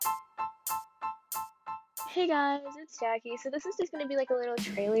Hey guys, it's Jackie. So this is just going to be like a little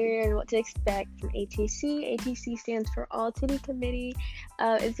trailer and what to expect from ATC. ATC stands for All Titty Committee.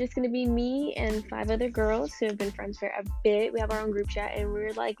 It's just going to be me and 5 other girls who have been friends for a bit. We have our own group chat and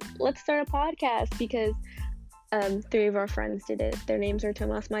we're like, let's start a podcast because 3 of our friends did it. Their names are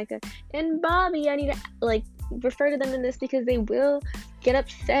Tomas, Micah, and Bobby. I need to refer to them in this because they will get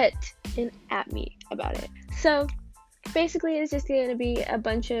upset and at me about it. So basically, it's just going to be a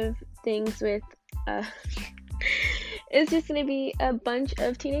bunch of things with uh, it's just gonna be a bunch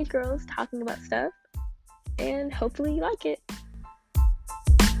of teenage girls talking about stuff, and hopefully you like it.